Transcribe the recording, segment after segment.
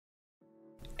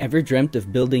Ever dreamt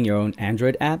of building your own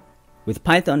Android app? With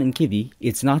Python and Kivy,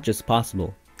 it's not just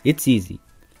possible, it's easy.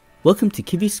 Welcome to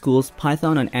Kivy School's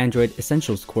Python on Android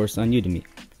Essentials course on Udemy.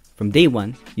 From day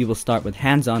one, you will start with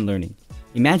hands-on learning.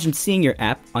 Imagine seeing your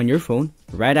app on your phone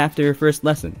right after your first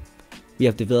lesson. We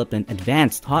have developed an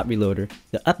advanced hot reloader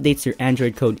that updates your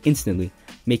Android code instantly,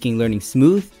 making learning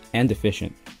smooth and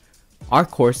efficient. Our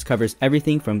course covers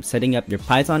everything from setting up your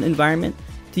Python environment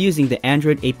to using the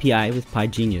Android API with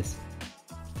PyGenius.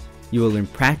 You will learn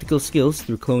practical skills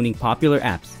through cloning popular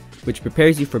apps, which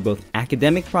prepares you for both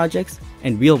academic projects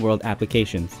and real-world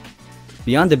applications.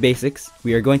 Beyond the basics,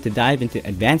 we are going to dive into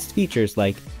advanced features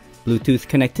like Bluetooth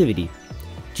connectivity,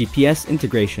 GPS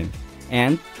integration,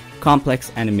 and complex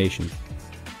animations.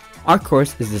 Our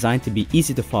course is designed to be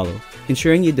easy to follow,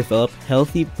 ensuring you develop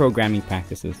healthy programming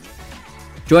practices.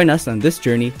 Join us on this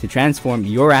journey to transform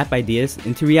your app ideas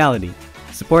into reality.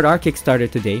 Support our Kickstarter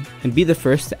today and be the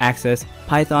first to access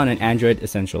Python and Android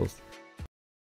Essentials.